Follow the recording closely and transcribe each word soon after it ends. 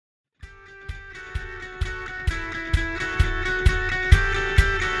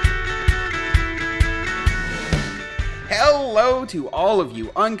Hello to all of you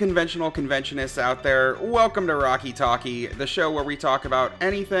unconventional conventionists out there. Welcome to Rocky Talkie, the show where we talk about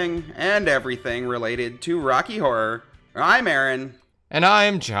anything and everything related to Rocky Horror. I'm Aaron. And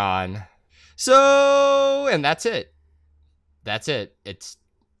I'm John. And that's it.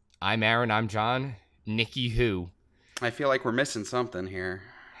 I'm Aaron, I'm John. Nikki who? I feel like we're missing something here.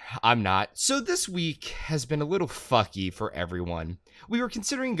 I'm not. So this week has been a little fucky for everyone. We were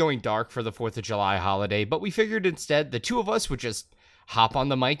considering going dark for the 4th of July holiday, but we figured instead the two of us would just hop on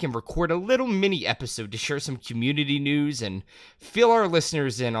the mic and record a little mini episode to share some community news and fill our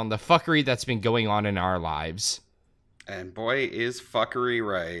listeners in on the fuckery that's been going on in our lives. And boy, is fuckery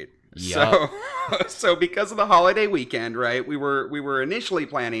right. Yep. So because of the holiday weekend, right, we were initially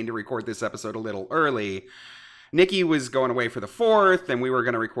planning to record this episode a little early. Nikki was going away for the 4th, and we were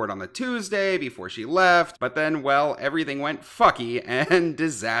going to record on the Tuesday before she left. But then, well, everything went fucky, and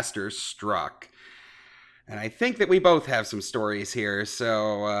disaster struck. And I think that we both have some stories here.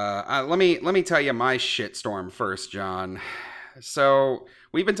 So let me tell you my shitstorm first, John. So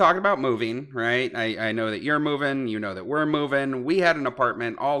we've been talking about moving, right? I know that you're moving. You know that we're moving. We had an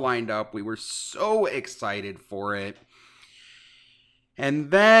apartment all lined up. We were so excited for it.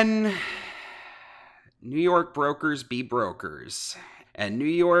 And then New York brokers be brokers, and New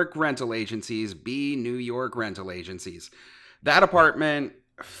York rental agencies be New York rental agencies. That apartment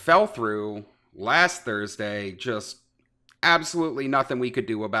fell through last Thursday, just absolutely nothing we could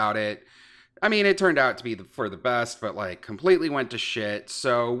do about it. I mean, it turned out to be for the best, but like completely went to shit.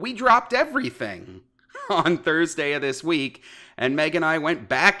 So we dropped everything on Thursday of this week, and Meg and I went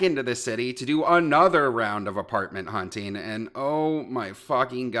back into the city to do another round of apartment hunting, and oh my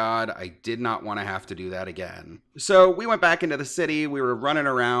fucking god, I did not want to have to do that again. So we went back into the city. We were running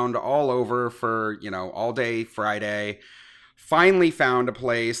around all over for, all day Friday. Finally found a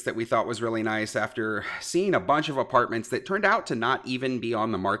place that we thought was really nice after seeing a bunch of apartments that turned out to not even be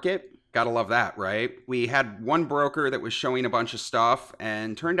on the market. Gotta love that, right? We had one broker that was showing a bunch of stuff,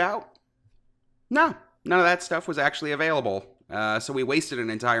 and turned out, no, none of that stuff was actually available. So we wasted an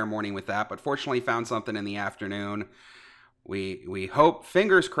entire morning with that, but fortunately found something in the afternoon. We hope,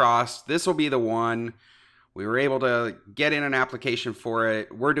 fingers crossed, this will be the one. We were able to get in an application for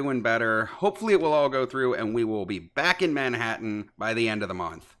it. We're doing better. Hopefully it will all go through, and we will be back in Manhattan by the end of the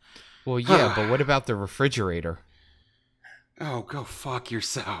month. Well, yeah, but what about the refrigerator? Oh, go fuck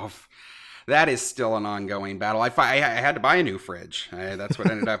yourself. That is still an ongoing battle. I had to buy a new fridge. That's what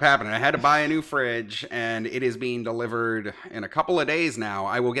ended up happening. I had to buy a new fridge, and it is being delivered in a couple of days now.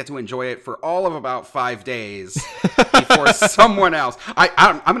 I will get to enjoy it for all of about 5 days before someone else.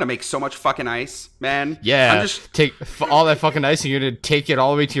 I'm going to make so much fucking ice, man. Yeah, take all that fucking ice, and you're going to take it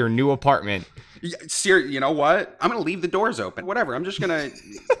all the way to your new apartment. You know what? I'm going to leave the doors open. Whatever. I'm just going to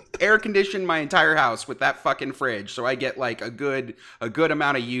air condition my entire house with that fucking fridge so I get like a good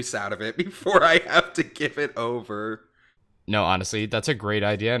amount of use out of it before I have to give it over. No, honestly, that's a great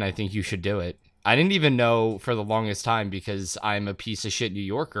idea, and I think you should do it. I didn't even know for the longest time, because I'm a piece of shit New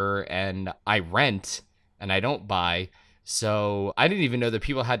Yorker and I rent and I don't buy. So I didn't even know that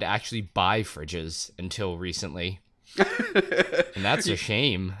people had to actually buy fridges until recently. And that's a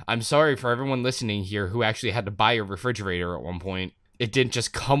shame. I'm sorry for everyone listening here who actually had to buy a refrigerator at one point. It didn't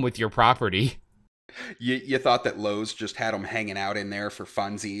just come with your property. You thought that Lowe's just had them hanging out in there for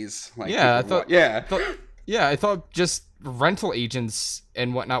funsies? Like, yeah, I thought just rental agents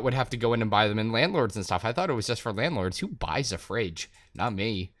and whatnot would have to go in and buy them, and landlords and stuff. I thought it was just for landlords. Who buys a fridge? Not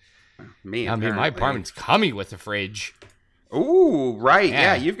me. I mean, my apartment's coming with a fridge. Ooh, right.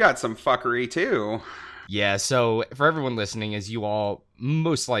 Yeah, you've got some fuckery too. Yeah, so for everyone listening, as you all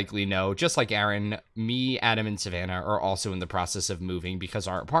most likely know, just like Aaron, me, Adam, and Savannah are also in the process of moving because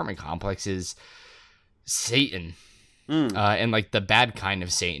our apartment complex is Satan. And like the bad kind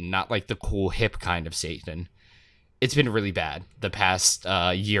of Satan, not like the cool, hip kind of Satan. It's been really bad the past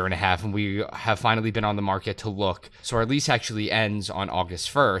year and a half, and we have finally been on the market to look. So our lease actually ends on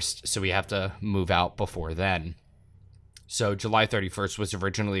August 1st, so we have to move out before then. So July 31st was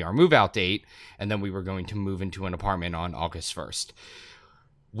originally our move-out date, and then we were going to move into an apartment on August 1st.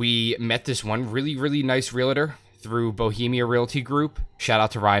 We met this one really, really nice realtor through Bohemia Realty Group. Shout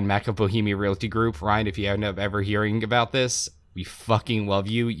out to Ryan Mack of Bohemia Realty Group. Ryan, if you end up ever hearing about this, we fucking love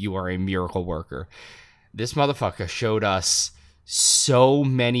you. You are a miracle worker. This motherfucker showed us so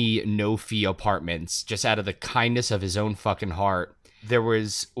many no-fee apartments just out of the kindness of his own fucking heart. There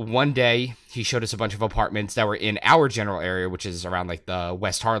was one day he showed us a bunch of apartments that were in our general area, which is around like the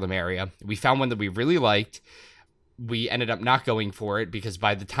West Harlem area. We found one that we really liked. We ended up not going for it because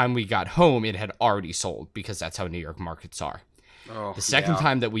by the time we got home, it had already sold, because that's how New York markets are. The second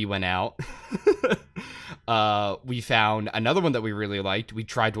time that we went out, We found another one that we really liked. We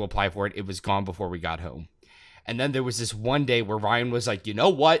tried to apply for it. It was gone before we got home. And then there was this one day where Ryan was like, you know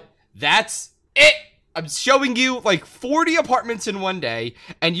what? That's it. I'm showing you like 40 apartments in one day,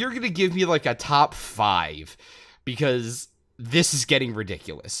 and you're going to give me like a top 5 because this is getting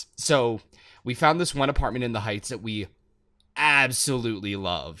ridiculous. So we found this one apartment in the Heights that we absolutely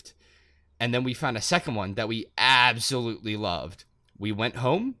loved. And then we found a second one that we absolutely loved. We went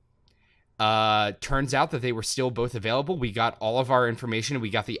home. Turns out that they were still both available. We got all of our information. We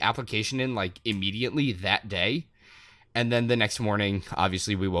got the application in like immediately that day. And then the next morning,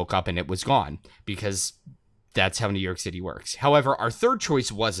 obviously, we woke up and it was gone because that's how New York City works. However, our third choice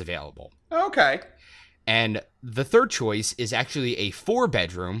was available. Okay. And the third choice is actually a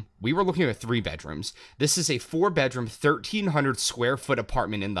 4-bedroom. We were looking at 3 bedrooms. This is a 4-bedroom, 1,300 square foot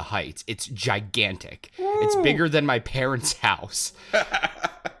apartment in the Heights. It's gigantic. Ooh. It's bigger than my parents' house.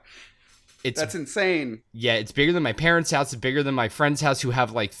 That's insane. Yeah, it's bigger than my parents' house. It's bigger than my friend's house who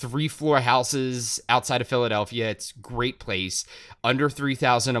have like 3-floor houses outside of Philadelphia. It's a great place. Under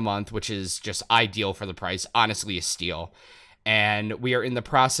 $3,000 a month, which is just ideal for the price. Honestly, a steal. And we are in the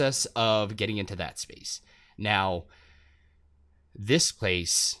process of getting into that space. Now, this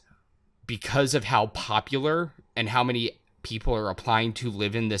place, because of how popular and how many people are applying to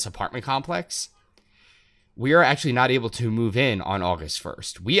live in this apartment complex, we are actually not able to move in on August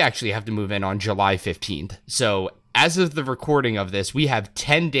 1st. We actually have to move in on July 15th. So as of the recording of this, we have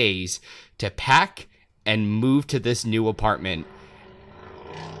 10 days to pack and move to this new apartment.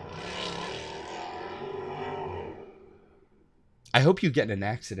 I hope you get in an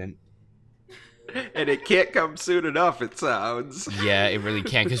accident. And it can't come soon enough, it sounds. Yeah, it really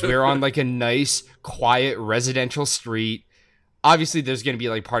can't, because we're on like a nice, quiet residential street. Obviously, there's going to be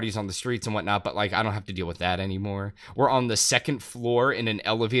like parties on the streets and whatnot, but like I don't have to deal with that anymore. We're on the 2nd floor in an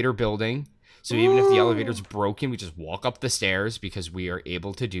elevator building. So even if the elevator's broken, we just walk up the stairs because we are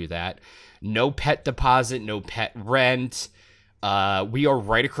able to do that. No pet deposit, no pet rent. We are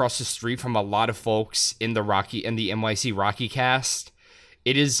right across the street from a lot of folks in the NYC Rocky cast.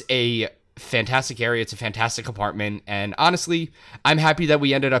 It is a fantastic area. It's a fantastic apartment. And honestly, I'm happy that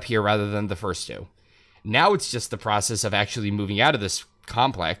we ended up here rather than the first 2. Now it's just the process of actually moving out of this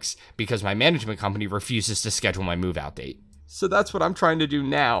complex because my management company refuses to schedule my move out date. So that's what I'm trying to do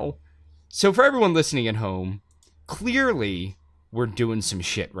now. So for everyone listening at home, clearly we're doing some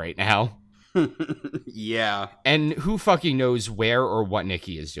shit right now. Yeah. And who fucking knows where or what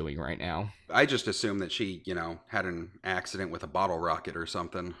Nikki is doing right now? I just assumed that she, had an accident with a bottle rocket or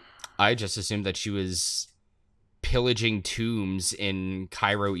something. I just assumed that she was pillaging tombs in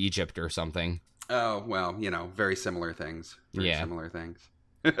Cairo, Egypt or something. Oh, well, very similar things. Similar things.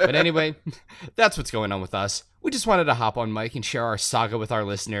 But anyway, that's what's going on with us. We just wanted to hop on mic and share our saga with our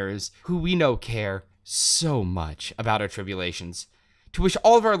listeners, who we know care so much about our tribulations, to wish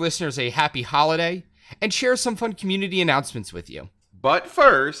all of our listeners a happy holiday and share some fun community announcements with you. But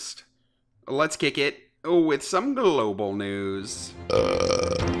first, let's kick it with some global news.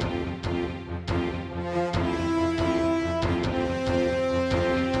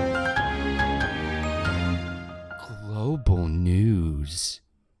 Global news.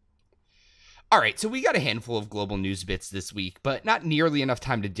 All right, so we got a handful of global news bits this week, but not nearly enough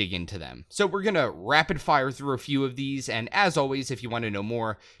time to dig into them. So we're going to rapid fire through a few of these, and as always, if you want to know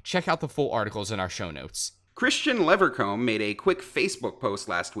more, check out the full articles in our show notes. Kristian Lavercombe made a quick Facebook post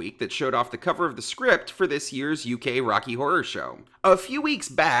last week that showed off the cover of the script for this year's UK Rocky Horror Show. A few weeks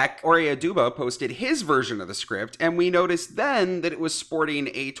back, Aurea Duba posted his version of the script, and we noticed then that it was sporting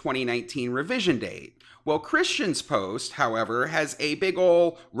a 2019 revision date. Well, Kristian's post, however, has a big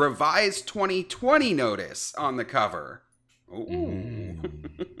ol' revised 2020 notice on the cover. Ooh.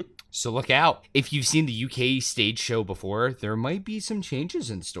 So look out. If you've seen the UK stage show before, there might be some changes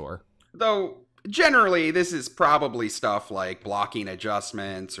in store. Though, generally, this is probably stuff like blocking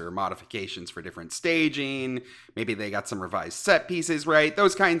adjustments or modifications for different staging. Maybe they got some revised set pieces, right?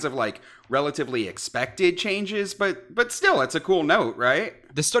 Those kinds of relatively expected changes, but still, it's a cool note, right?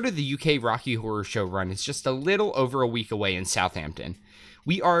 The start of the UK Rocky Horror Show run is just a little over a week away in Southampton.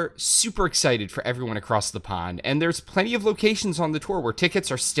 We are super excited for everyone across the pond, and there's plenty of locations on the tour where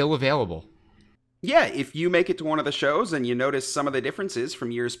tickets are still available. Yeah, if you make it to one of the shows and you notice some of the differences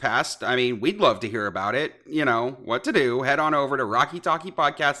from years past, we'd love to hear about it. You know what to do. Head on over to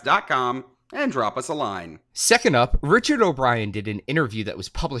RockyTalkiePodcast.com and drop us a line. Second up, Richard O'Brien did an interview that was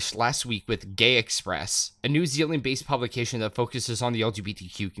published last week with GayExpress, a New Zealand-based publication that focuses on the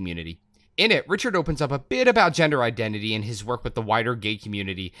LGBTQ community. In it, Richard opens up a bit about gender identity and his work with the wider gay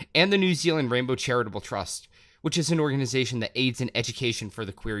community and the New Zealand Rainbow Charitable Trust, which is an organization that aids in education for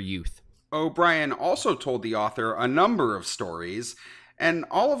the queer youth. O'Brien also told the author a number of stories, and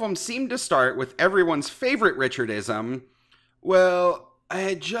all of them seemed to start with everyone's favorite Richardism. Well, I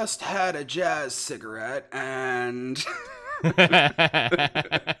had just had a jazz cigarette, and...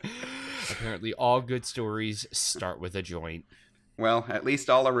 Apparently all good stories start with a joint. Well, at least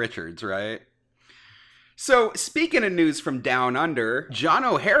all of Richard's, right? So, speaking of news from Down Under, John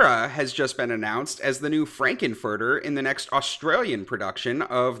O'Hara has just been announced as the new Frankenfurter in the next Australian production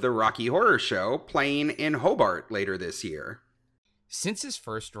of the Rocky Horror Show, playing in Hobart later this year. Since his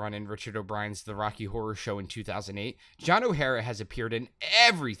first run in Richard O'Brien's The Rocky Horror Show in 2008, John O'Hara has appeared in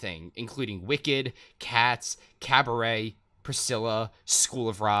everything, including Wicked, Cats, Cabaret, Priscilla, School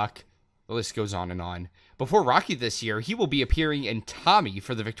of Rock. The list goes on and on. Before Rocky this year, he will be appearing in Tommy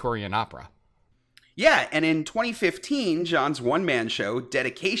for the Victorian Opera. Yeah, and in 2015, John's one-man show,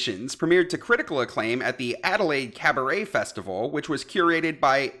 Dedications, premiered to critical acclaim at the Adelaide Cabaret Festival, which was curated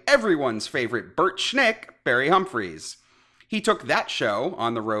by everyone's favorite Bert Schnick, Barry Humphries. He took that show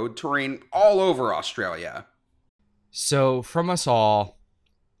on the road, touring all over Australia. So, from us all,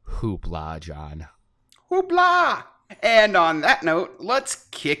 hoopla, John. Hoopla! And on that note, let's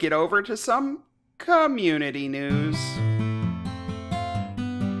kick it over to some community news.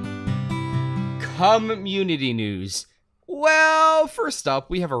 Community news. Well, first up,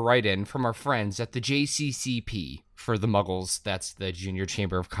 we have a write-in from our friends at the JCCP. For the Muggles, that's the Junior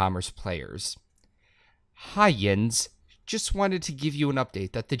Chamber of Commerce Players. Hi, Yins. Just wanted to give you an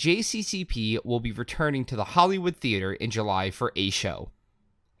update that the JCCP will be returning to the Hollywood Theater in July for a show.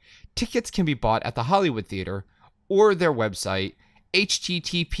 Tickets can be bought at the Hollywood Theater or their website,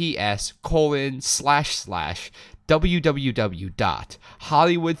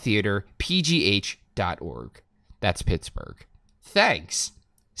 https://www.hollywoodtheaterpgh.org. That's Pittsburgh. Thanks,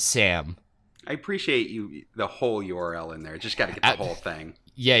 Sam. I appreciate you, the whole URL in there. Just got to get the whole thing.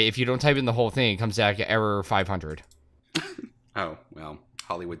 Yeah, if you don't type in the whole thing, it comes back error 500. Oh, well,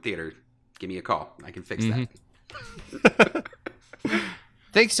 Hollywood Theater, give me a call. I can fix that.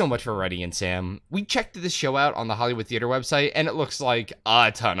 Thanks so much for writing in, Sam. We checked this show out on the Hollywood Theater website, and it looks like a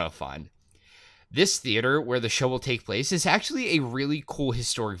ton of fun. This theater, where the show will take place, is actually a really cool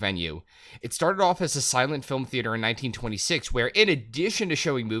historic venue. It started off as a silent film theater in 1926, where in addition to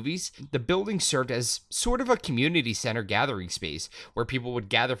showing movies, the building served as sort of a community center gathering space, where people would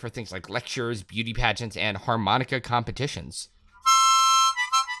gather for things like lectures, beauty pageants, and harmonica competitions.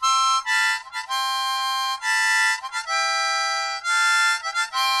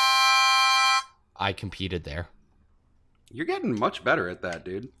 I competed there. You're getting much better at that,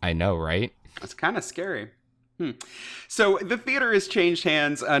 dude. I know, right? That's kind of scary. So the theater has changed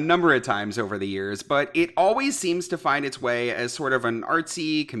hands a number of times over the years, but it always seems to find its way as sort of an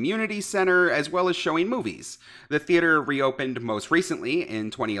artsy community center as well as showing movies. The theater reopened most recently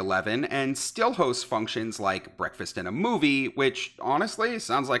in 2011 and still hosts functions like Breakfast and a Movie, which honestly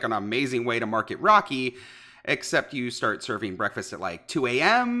sounds like an amazing way to market Rocky, except you start serving breakfast at like 2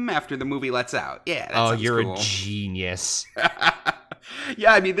 a.m. after the movie lets out. Yeah, that sounds you're cool. A genius.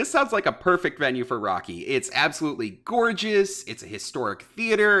 Yeah, I mean, this sounds like a perfect venue for Rocky. It's absolutely gorgeous, it's a historic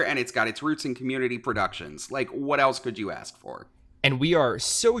theater, and it's got its roots in community productions. Like, what else could you ask for? And we are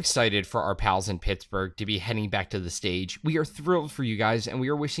so excited for our pals in Pittsburgh to be heading back to the stage. We are thrilled for you guys, and we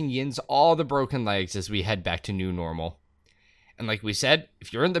are wishing Yins all the broken legs as we head back to new normal. And like we said,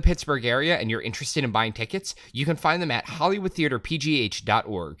 if you're in the Pittsburgh area and you're interested in buying tickets, you can find them at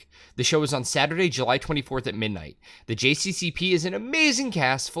HollywoodTheaterPGH.org. The show is on Saturday, July 24th at midnight. The JCCP is an amazing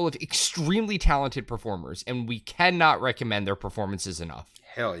cast full of extremely talented performers, and we cannot recommend their performances enough.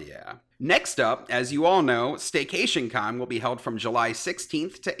 Hell yeah. Next up, as you all know, Staycation Con will be held from July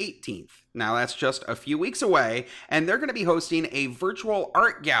 16th to 18th. Now that's just a few weeks away, and they're going to be hosting a virtual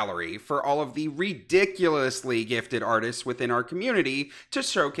art gallery for all of the ridiculously gifted artists within our community to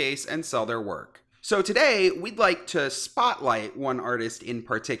showcase and sell their work. So today, we'd like to spotlight one artist in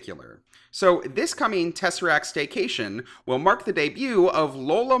particular. So this coming Tesseract Staycation will mark the debut of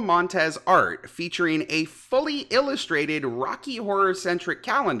Lola Montez art, featuring a fully illustrated Rocky Horror-centric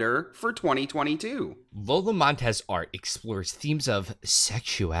calendar for 2022. Lola Montez art explores themes of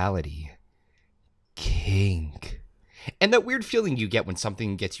sexuality, kink, and that weird feeling you get when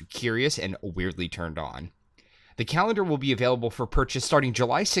something gets you curious and weirdly turned on. The calendar will be available for purchase starting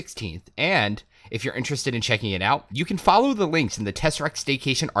July 16th, and if you're interested in checking it out, you can follow the links in the Tesseract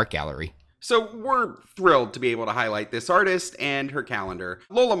Staycation Art Gallery. So we're thrilled to be able to highlight this artist and her calendar.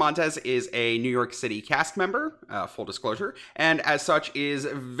 Lola Montez is a New York City cast member, full disclosure, and as such is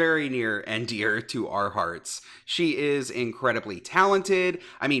very near and dear to our hearts. She is incredibly talented.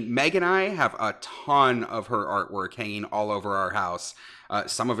 I mean, Meg and I have a ton of her artwork hanging all over our house.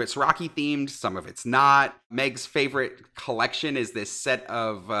 Some of it's Rocky themed, some of it's not. Meg's favorite collection is this set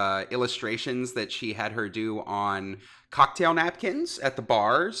of illustrations that she had her do on cocktail napkins at the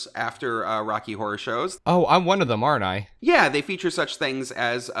bars after Rocky Horror shows. Oh, I'm one of them, aren't I? Yeah, they feature such things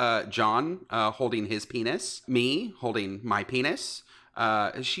as John holding his penis, me holding my penis.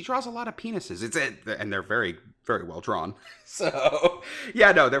 She draws a lot of penises. And they're very, very well drawn. So,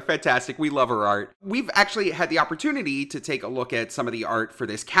 yeah, no, they're fantastic. We love her art. We've actually had the opportunity to take a look at some of the art for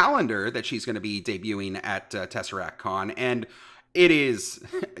this calendar that she's going to be debuting at Tesseract Con, and it is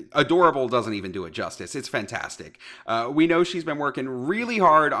adorable, doesn't even do it justice. It's fantastic. We know she's been working really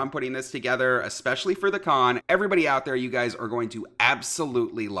hard on putting this together, especially for the con. Everybody out there, you guys are going to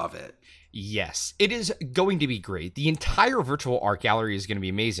absolutely love it. Yes, it is going to be great. The entire virtual art gallery is going to be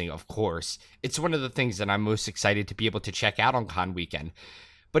amazing, of course. It's one of the things that I'm most excited to be able to check out on con weekend.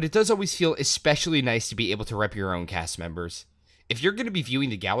 But it does always feel especially nice to be able to rep your own cast members. If you're going to be viewing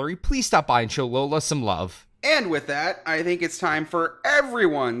the gallery, please stop by and show Lola some love. And with that, I think it's time for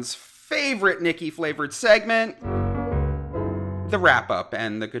everyone's favorite Nikki-flavored segment, the wrap-up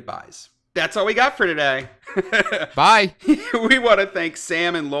and the goodbyes. That's all we got for today. Bye. We want to thank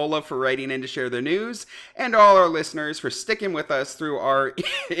Sam and Lola for writing in to share the news, and all our listeners for sticking with us through our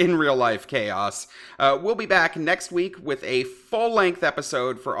in-real-life chaos. We'll be back next week with a full-length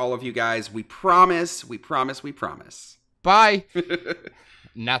episode for all of you guys. We promise, we promise, we promise. Bye.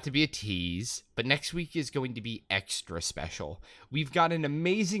 Not to be a tease, but next week is going to be extra special. We've got an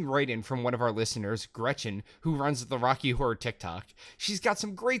amazing write-in from one of our listeners, Gretchen, who runs the Rocky Horror TikTok. She's got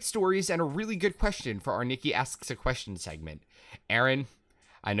some great stories and a really good question for our Nikki Asks a Question segment. Aaron,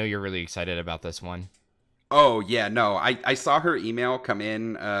 I know you're really excited about this one. Oh, yeah, no, I saw her email come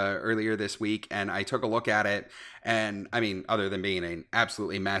in earlier this week, and I took a look at it, and, I mean, other than being an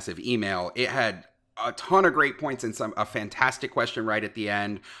absolutely massive email, it had a ton of great points and a fantastic question right at the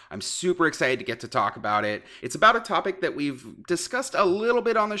end. I'm super excited to get to talk about it. It's about a topic that we've discussed a little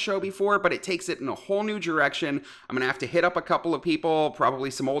bit on the show before, but it takes it in a whole new direction. I'm going to have to hit up a couple of people,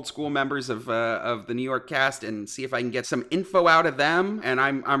 probably some old school members of the New York cast, and see if I can get some info out of them. And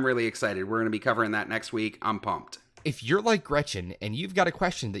I'm really excited. We're going to be covering that next week. I'm pumped. If you're like Gretchen and you've got a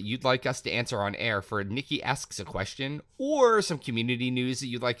question that you'd like us to answer on air for Nikki Asks a Question, or some community news that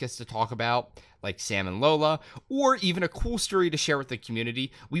you'd like us to talk about, like Sam and Lola, or even a cool story to share with the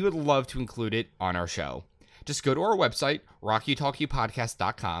community, we would love to include it on our show. Just go to our website,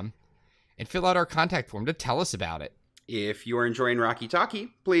 rockytalkiepodcast.com, and fill out our contact form to tell us about it. If you are enjoying Rocky Talkie,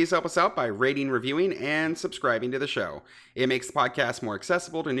 please help us out by rating, reviewing, and subscribing to the show. It makes the podcast more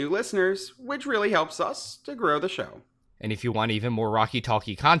accessible to new listeners, which really helps us to grow the show. And if you want even more Rocky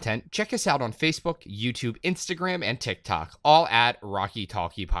Talkie content, check us out on Facebook, YouTube, Instagram, and TikTok, all at Rocky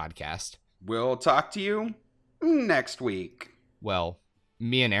Talkie Podcast. We'll talk to you next week. Well,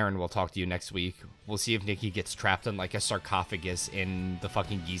 me and Aaron will talk to you next week. We'll see if Nikki gets trapped in like a sarcophagus in the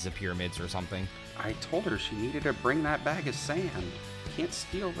fucking Giza pyramids or something. I told her she needed to bring that bag of sand. Can't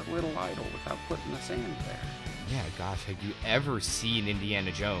steal the little idol without putting the sand there. Yeah, gosh, have you ever seen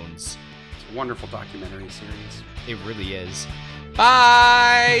Indiana Jones? It's a wonderful documentary series. It really is.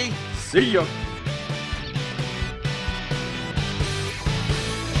 Bye! See ya!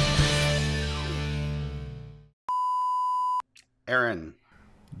 Aaron.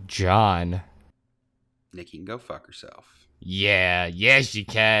 John. Nikki can go fuck herself. Yeah, yes you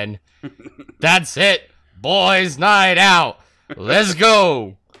can. That's it. Boys' night out. Let's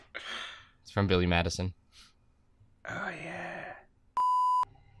go. It's from Billy Madison. Oh, yeah.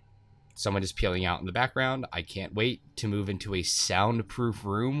 Someone is peeling out in the background. I can't wait to move into a soundproof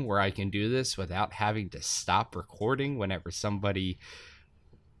room where I can do this without having to stop recording whenever somebody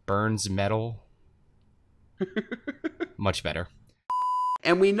burns metal. Much better.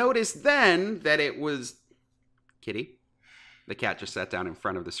 And we noticed then that it was Kitty. The cat just sat down in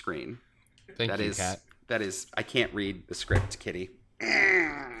front of the screen. Thank you, cat. That is, I can't read the script, Kitty.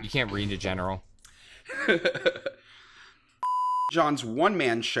 You can't read in general. John's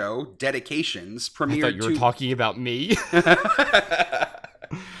one-man show, Dedications, premiered. I thought you were talking about me.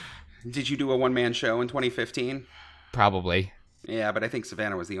 Did you do a one-man show in 2015? Probably. Yeah, but I think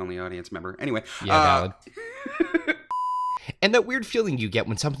Savannah was the only audience member. Anyway. Yeah, valid. And that weird feeling you get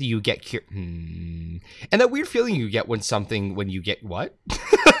when something you get... And that weird feeling you get when something... When you get... What?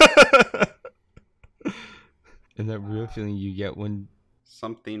 And that real feeling you get when...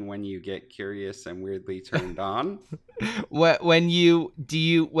 Something when you get curious and weirdly turned on. When you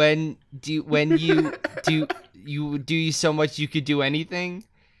do so much you could do anything.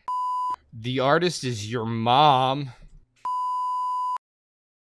 The artist is your mom.